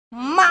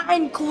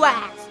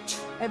Minecraft,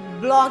 a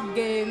block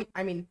game,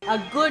 a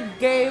good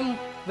game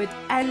with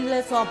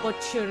endless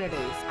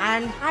opportunities.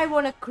 And I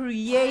want to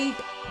create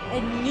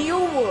a new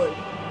world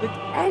with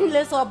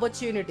endless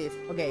opportunities.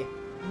 Okay,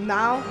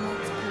 now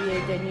let's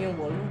create a new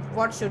world.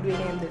 What should we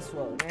name this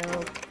world?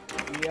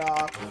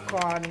 Your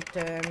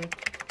content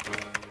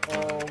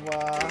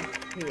over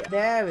here.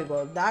 There we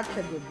go. That's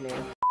a good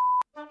name.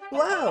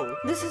 Wow,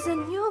 this is a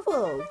new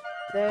world.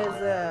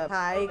 There's a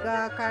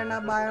taiga kind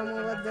of biome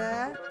over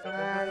there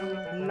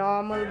and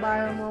normal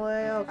biome over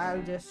here.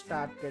 I'll just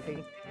start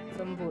getting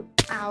some food.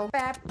 Ow.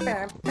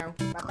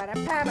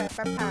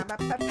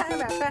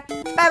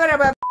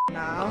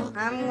 Now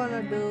I'm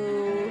gonna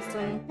do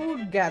some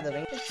food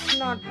gathering. It's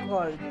not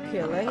called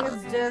killing,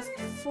 it's just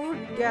food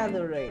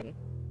gathering.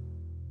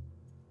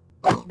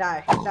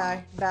 Die.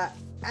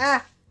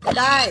 Ah!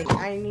 Die!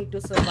 I need to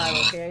survive,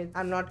 okay?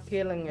 I'm not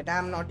killing it.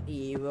 I'm not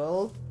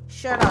evil.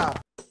 Shut up.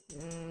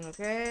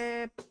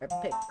 Okay, a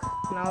pick.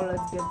 Now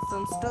let's get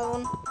some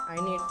stone. I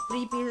need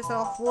 3 pieces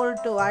of wood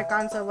too. I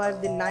can't survive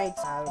the night.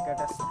 I'll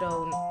get a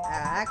stone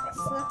axe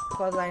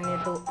because I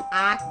need to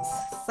ask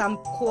some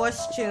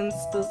questions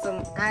to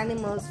some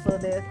animals for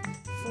their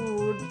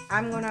food.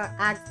 I'm gonna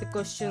ask the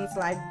questions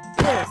like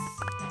this.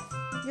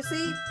 You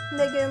see,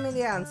 they gave me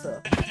the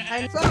answer.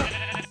 And so,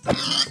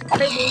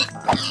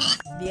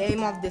 the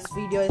aim of this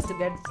video is to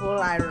get full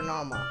iron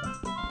armor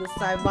to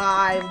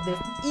survive this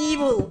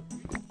evil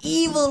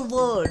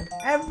world.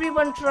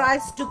 Everyone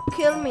tries to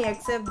kill me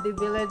except the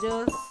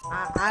villagers.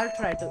 I'll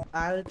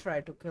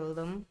try to kill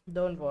them.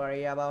 Don't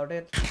worry about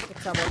it.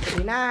 It's about to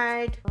be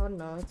night. Oh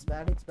no, it's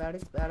bad.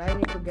 I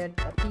need to get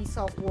a piece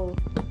of wool.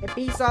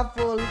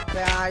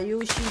 Where are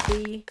you,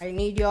 sheepy? I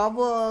need your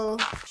wool.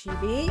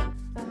 Sheepy?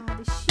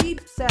 The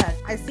sheep said.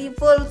 I see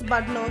wolves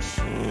but no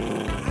sheep.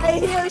 I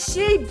hear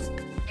sheep.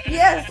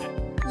 Yes.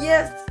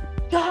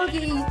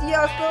 Doggies,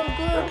 you're so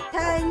good.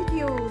 Thank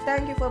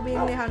you for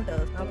being the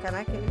hunters. Now can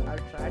I kill you? I'll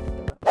try to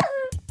kill you.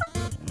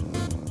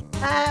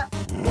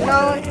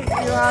 No,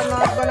 you are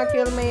not gonna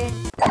kill me.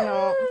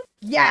 No.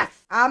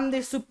 Yes, I'm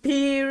the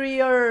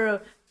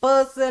superior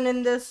person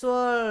in this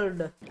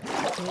world.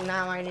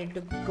 Now I need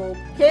to go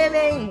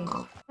caving.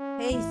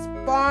 Hey,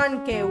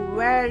 spawn cave,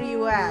 where are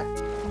you at?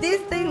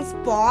 This thing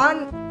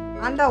spawn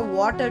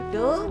underwater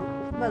too?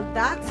 Well,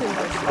 that's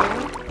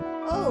interesting.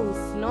 Oh,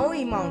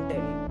 snowy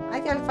mountain. I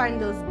can find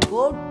those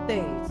goat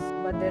things,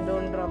 but they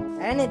don't drop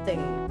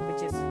anything,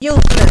 which is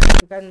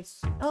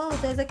useless. Oh,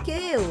 there's a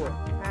cave.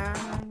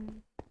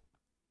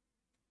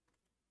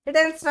 It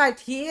ends right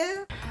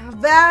here.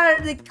 Where are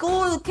the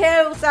cool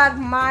caves at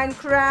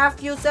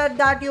Minecraft? You said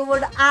that you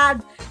would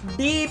add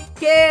deep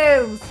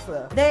caves.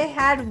 They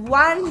had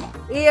 1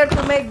 year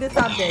to make this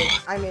update.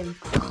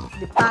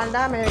 The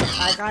pandemic.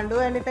 I can't do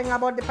anything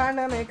about the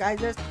pandemic. I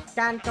just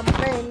can't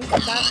complain.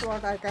 That's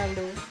what I can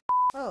do.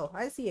 Oh,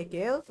 I see a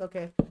cave.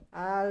 Okay,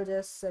 I'll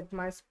just set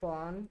my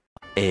spawn.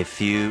 A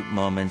few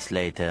moments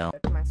later.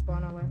 Set my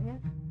spawn over here.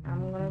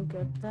 I'm gonna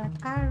get that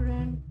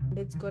iron.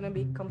 It's gonna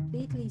be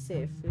completely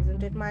safe,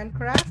 isn't it,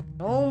 Minecraft?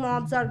 No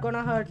mobs are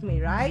gonna hurt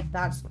me, right?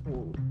 That's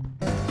cool.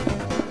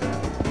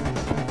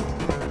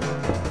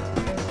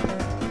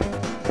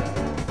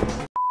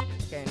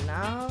 Okay,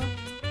 now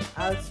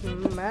I'll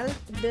smelt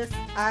this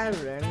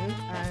iron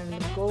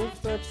and go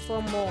search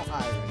for more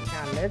iron.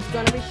 And it's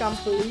gonna be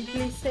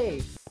completely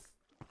safe.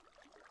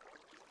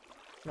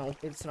 No,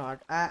 it's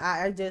not.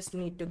 I just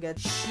need to get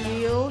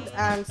shield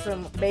and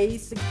some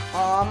basic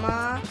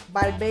armor.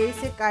 By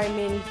basic, I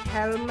mean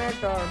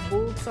helmet or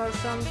boots or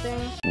something.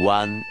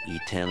 1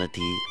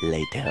 eternity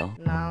later.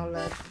 Now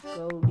let's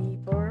go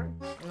deeper.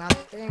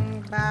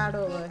 Nothing bad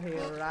over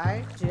here,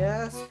 right?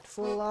 Just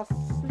full of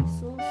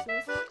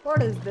resources.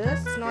 What is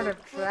this? It's not a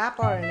trap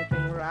or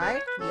anything,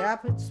 right?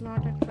 Yep, it's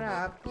not a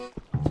trap.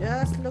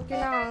 Just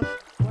looking out.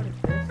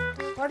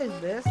 What is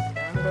this?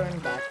 I'm going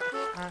back.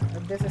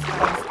 This is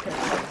kind of sketchy.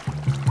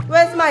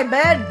 Where's my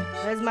bed?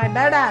 Where's my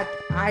bed at?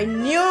 I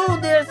knew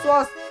this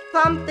was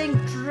something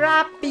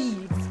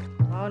trappy.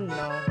 Oh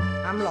no,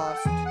 I'm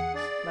lost.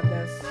 But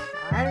there's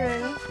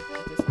iron,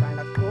 which is kind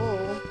of cool.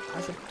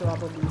 I should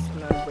probably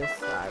smell this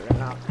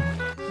iron up.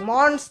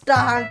 Monster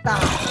hunter!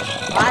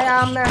 I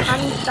am a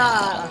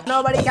hunter!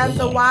 Nobody can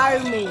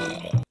survive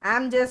me!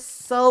 I'm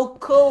just so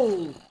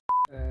cool!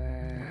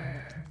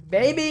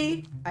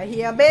 Baby! I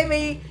hear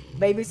baby!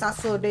 Babies are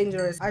so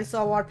dangerous. I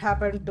saw what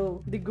happened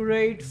to the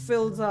great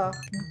Filza.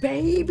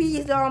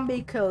 Baby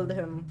zombie killed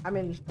him.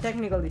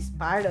 Technically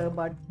spider,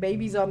 but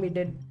baby zombie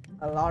did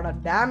a lot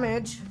of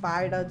damage.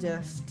 Spider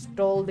just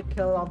stole the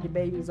kill of the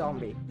baby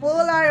zombie.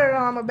 Full iron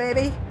armor,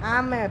 baby.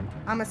 I'm a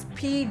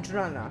speed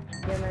runner.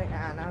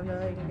 And I'm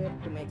going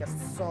to make a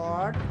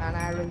sword, an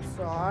iron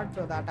sword,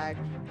 so that I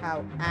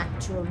have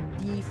actual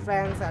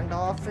defense and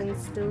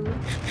offense too.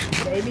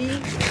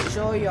 Baby,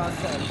 show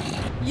yourself.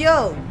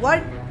 Yo,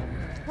 what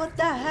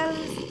the hell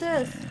is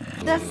this?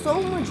 There's so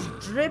much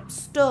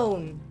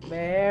dripstone.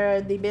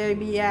 Where the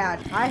baby at?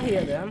 I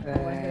hear them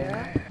over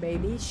here.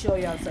 Baby, show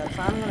yourself.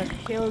 I'm gonna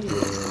kill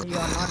you. You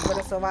are not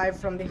gonna survive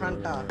from the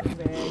hunter.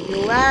 Where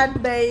you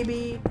at,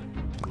 baby?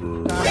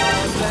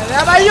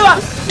 Wherever you are!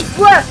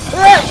 Where?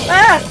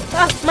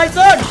 My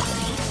sword!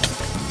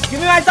 Give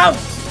me my sword!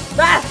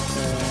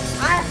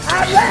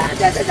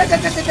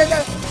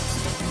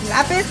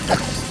 Lapis!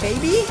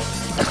 Baby!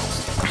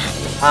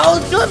 Oh,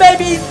 two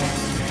babies!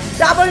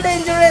 Double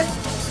dangerous!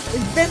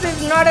 This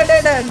is not a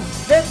dead end!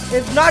 This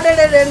is not a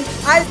dead end!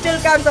 I still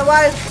can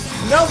survive!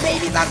 No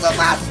babies are so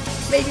fast!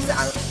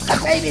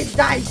 Babies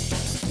die!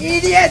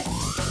 Idiots!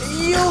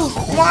 You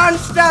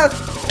monsters!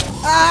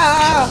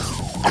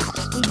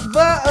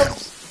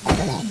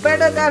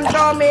 Better than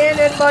Tom in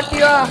it, but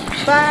you are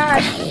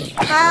bad!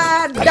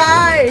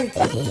 Die!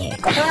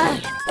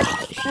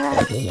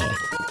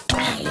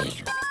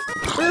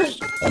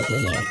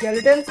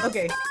 Skeletons?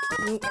 Okay.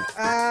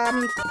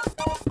 I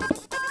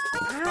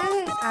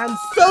am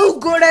so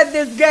good at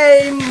this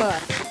game!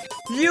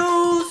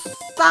 You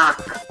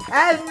suck!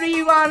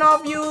 Every one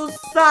of you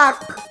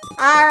suck!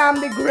 I am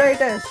the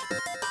greatest!